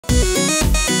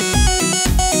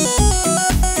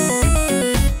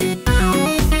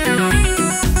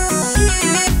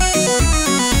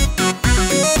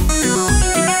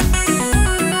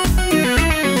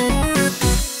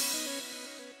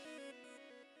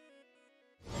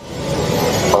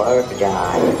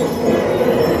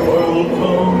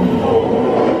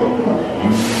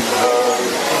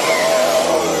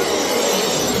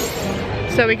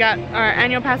So we got our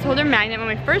annual pass holder magnet when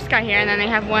we first got here, and then they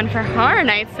have one for Horror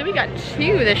Nights, so we got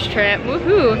 2 this trip,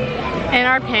 woohoo! And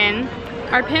our pin.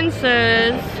 Our pin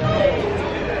spells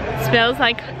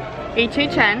like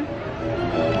HHN.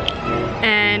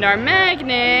 And our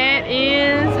magnet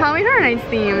is Halloween Horror Nights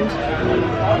themed.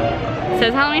 It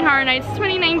says Halloween Horror Nights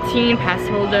 2019 pass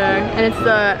holder, and it's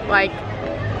the like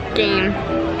game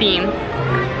theme.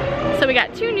 So we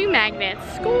got 2 new magnets.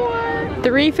 Score!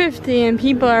 3:50 and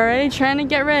people are already trying to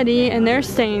get ready in their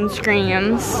stay and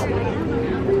screams.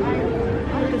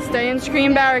 The stay and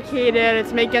scream barricaded.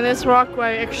 It's making this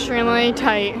walkway extremely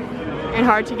tight and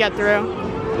hard to get through.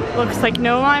 Looks like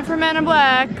no line for Men in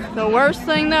Black. The worst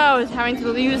thing though is having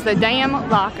to use the damn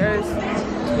lockers.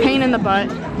 Pain in the butt.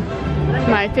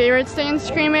 My favorite stay and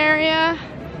scream area,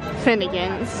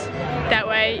 Finnegan's. That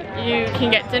way you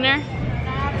can get dinner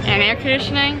and air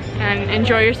conditioning and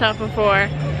enjoy yourself before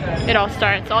it all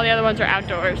starts. All the other ones are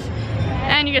outdoors.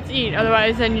 And you get to eat,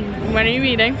 otherwise then when are you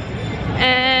eating?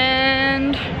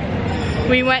 And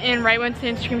we went in right when stay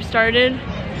and scream started.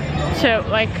 So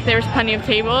like there was plenty of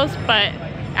tables, but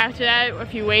after that,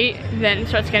 if you wait, then it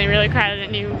starts getting really crowded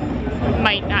and you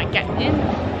might not get in.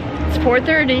 It's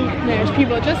 4:30. There's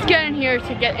people just getting here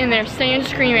to get in their stay and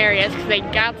scream areas because they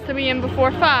got to be in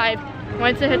before 5.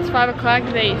 Once it hits 5 o'clock,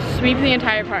 they sweep the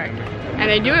entire park. And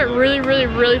they do it really, really,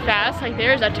 really fast. Like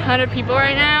there's a ton of people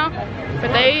right now,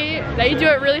 but they do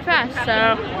it really fast. So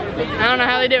I don't know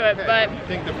how they do it, but I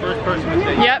think the first person was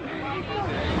saying. Yep.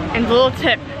 And a little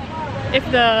tip. If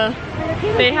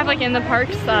they have like in the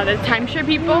parks, the timeshare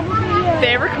people, if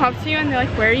they ever come up to you and they're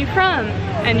like, where are you from?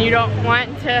 And you don't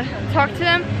want to talk to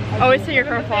them, always say you're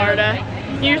from Florida.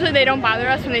 Usually they don't bother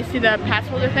us when they see the pass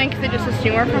holder thing because they just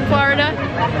assume we're from Florida.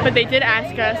 But they did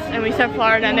ask us and we said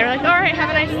Florida and they were like, all right, have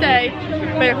a nice day.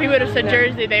 But if we would have said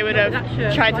Jersey, they would have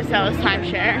tried to sell us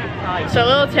timeshare. So a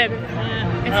little tip,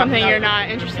 it's something you're not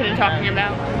interested in talking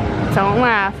about. Don't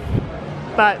laugh.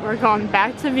 But we're going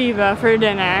back to Viva for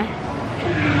dinner.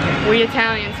 We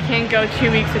Italians can't go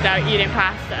 2 weeks without eating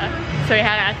pasta. So we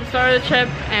had it at the start of the trip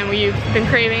and we've been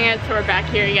craving it, so we're back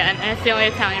here again. And it's the only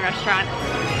Italian restaurant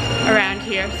around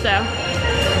here, so.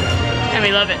 And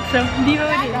we love it. So, Viva,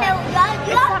 what do you have?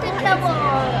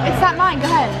 It's not mine, go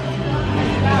ahead.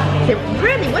 Okay,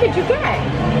 Brittany, what did you get?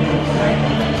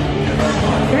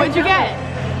 What did you get?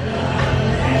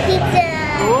 Pizza.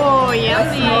 Oh,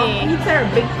 yummy. Pizza or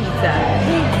big pizza?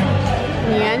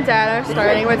 Me and Dad are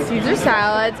starting with Caesar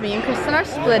salads. Me and Kristen are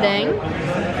splitting.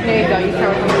 There you go, you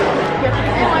start with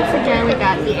And once again, we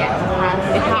got the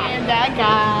pasta. And Dad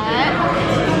got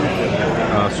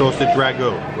Sausage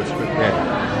ragu. What's that?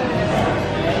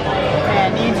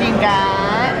 And Eugene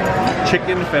got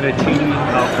Chicken fettuccine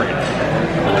alfredo.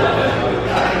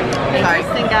 And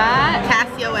Kristen got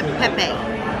Casio and Pepe.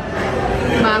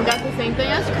 Mom got the same thing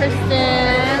as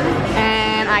Kristen.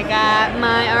 And I got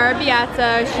my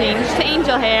arrabbiata changed to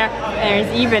angel hair. There's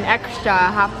even extra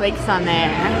hot flakes on there.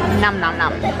 Nom nom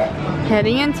nom.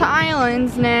 Heading into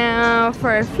Islands now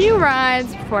for a few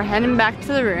rides before heading back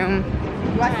to the room.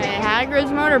 Hagrid's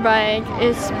motorbike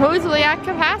is supposedly at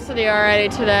capacity already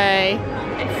today.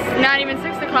 It's not even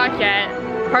 6 o'clock yet.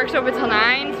 Park's open till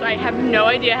 9, so I have no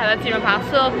idea how that's even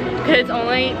possible because it's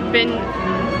only been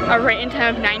a rain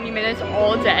time of 90 minutes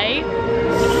all day.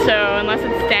 So unless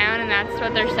it's down and that's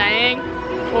what they're saying,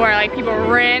 or like people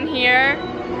ran here.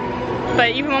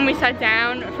 But even when we sat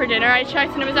down for dinner, I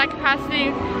checked and it was at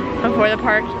capacity before the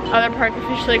other park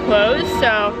officially closed.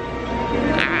 So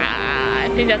I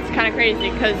think that's kind of crazy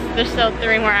because there's still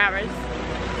 3 more hours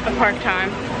of park time.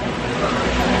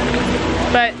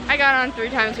 But I got on 3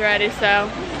 times already, so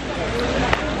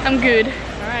I'm good.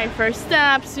 All right, first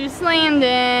stop, Seuss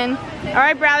Landing. All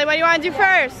right, Bradley, what do you want to do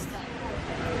first?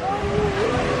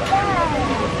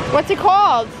 What's it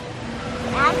called?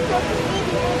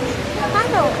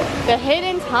 The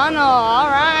hidden tunnel. All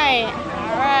right.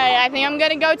 All right. I think I'm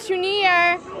gonna go too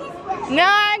near. No,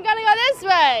 I'm gonna go this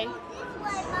way.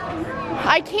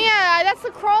 I can't. That's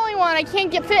the crawling one. I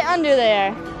can't fit under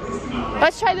there.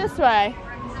 Let's try this way.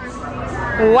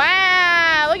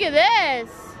 Wow! Look at this.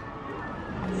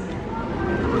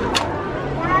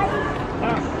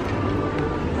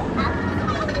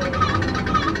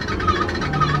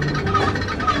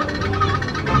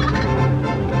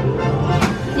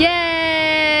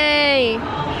 Yay!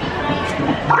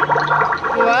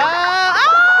 Whoa!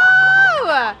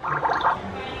 Oh!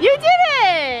 You did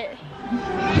it!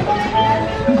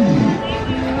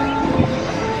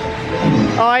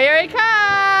 Oh, here it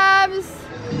comes!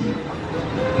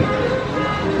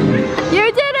 You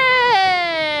did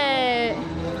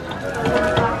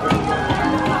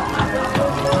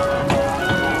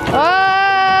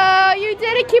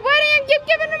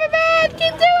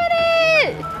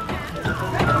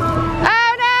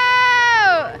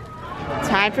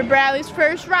Time for Bradley's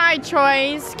first ride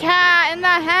choice. Cat in the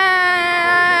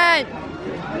Hat.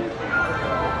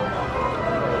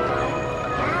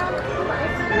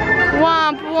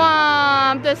 Womp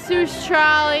womp. The Seuss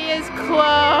trolley is closed.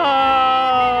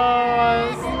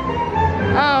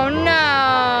 Oh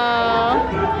no.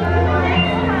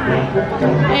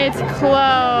 It's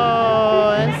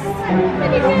closed.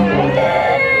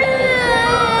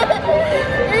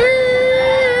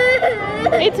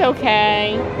 It's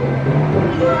okay.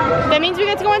 That means we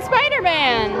get to go on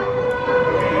Spider-Man.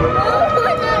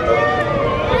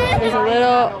 There's a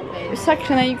little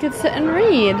section that you could sit and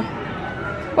read.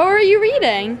 What were you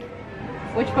reading?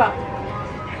 Which book?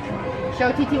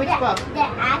 Show TT which book. They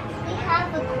actually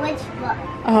have a Grinch book.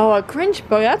 Oh, a Grinch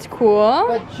book. That's cool.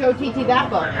 But show TT that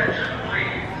book.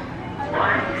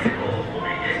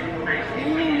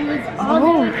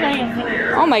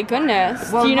 Oh my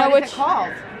goodness. Well, do you know what which? is it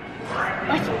called?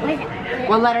 What is it?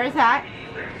 What letter is that?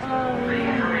 I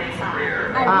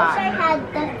wish I had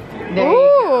the. There you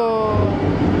go.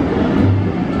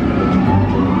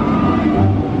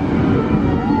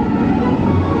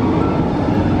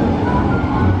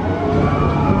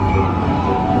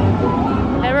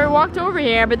 Ooh. Never walked over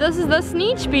here, but this is the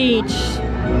Sneech Beach.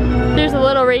 There's a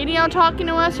little radio talking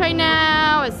to us right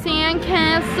now, a sand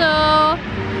castle,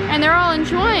 and they're all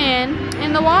enjoying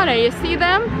in the water. You see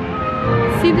them?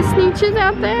 See the Sneeches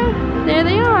out there? There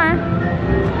they are.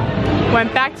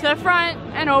 Went back to the front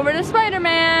and over to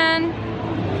Spider-Man.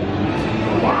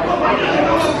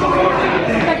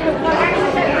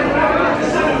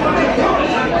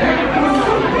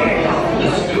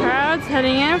 Crowd's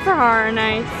heading in for Horror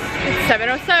Nights. It's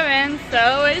 7:07,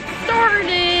 so it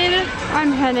started.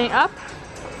 I'm heading up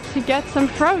to get some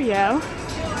froyo.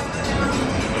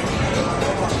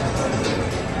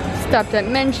 Stopped at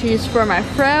Menchie's for my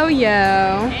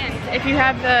froyo. And if you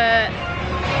have the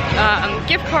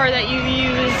gift card that you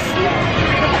use,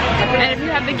 and if you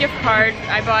have the gift card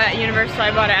I bought at Universal,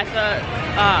 I bought it at the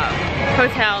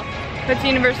hotel. But it's a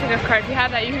Universal gift card. If you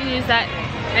have that, you can use that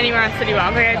anywhere on City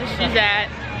Walk. Like I just used that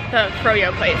at the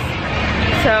froyo place.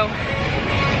 So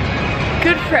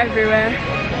good for everywhere.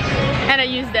 And I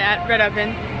used it at Red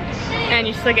Oven. And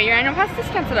you still get your annual pass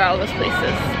discounts at all those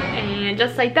places. And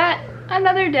just like that,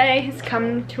 another day has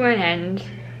come to an end.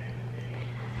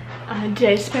 A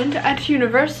day spent at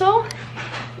Universal.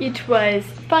 It was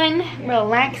fun,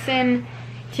 relaxing,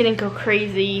 didn't go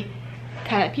crazy.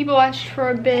 Kind of people watched for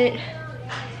a bit.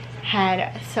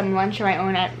 Had some lunch of my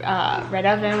own at Red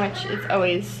Oven, which is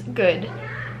always good.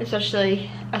 Especially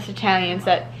us Italians,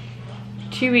 that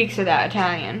 2 weeks without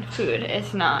Italian food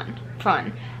is not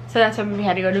fun. So that's why we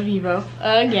had to go to Vivo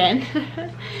again.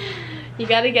 You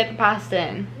gotta get the pasta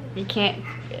in. You can't,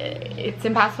 it's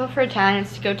impossible for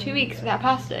Italians to go 2 weeks without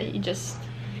pasta. You just,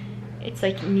 it's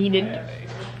like needed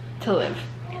to live.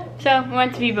 So we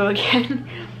went to Vivo again.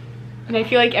 And I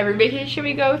feel like every vacation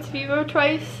we go to Vivo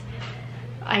twice.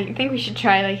 I think we should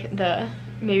try like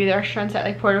maybe the restaurants at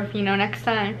like Portofino next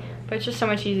time. But it's just so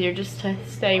much easier just to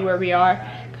stay where we are.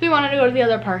 Because we wanted to go to the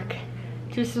other park,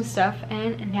 do some stuff,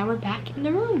 and now we're back in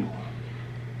the room.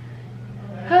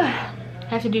 I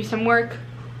have to do some work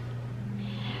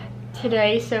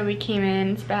today, so we came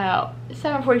in, it's about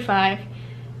 7:45,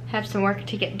 have some work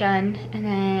to get done, and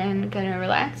then gonna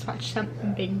relax, watch some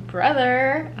Big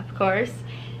Brother, of course,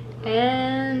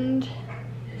 and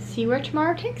see where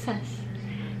tomorrow takes us.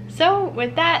 So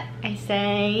with that, I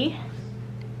say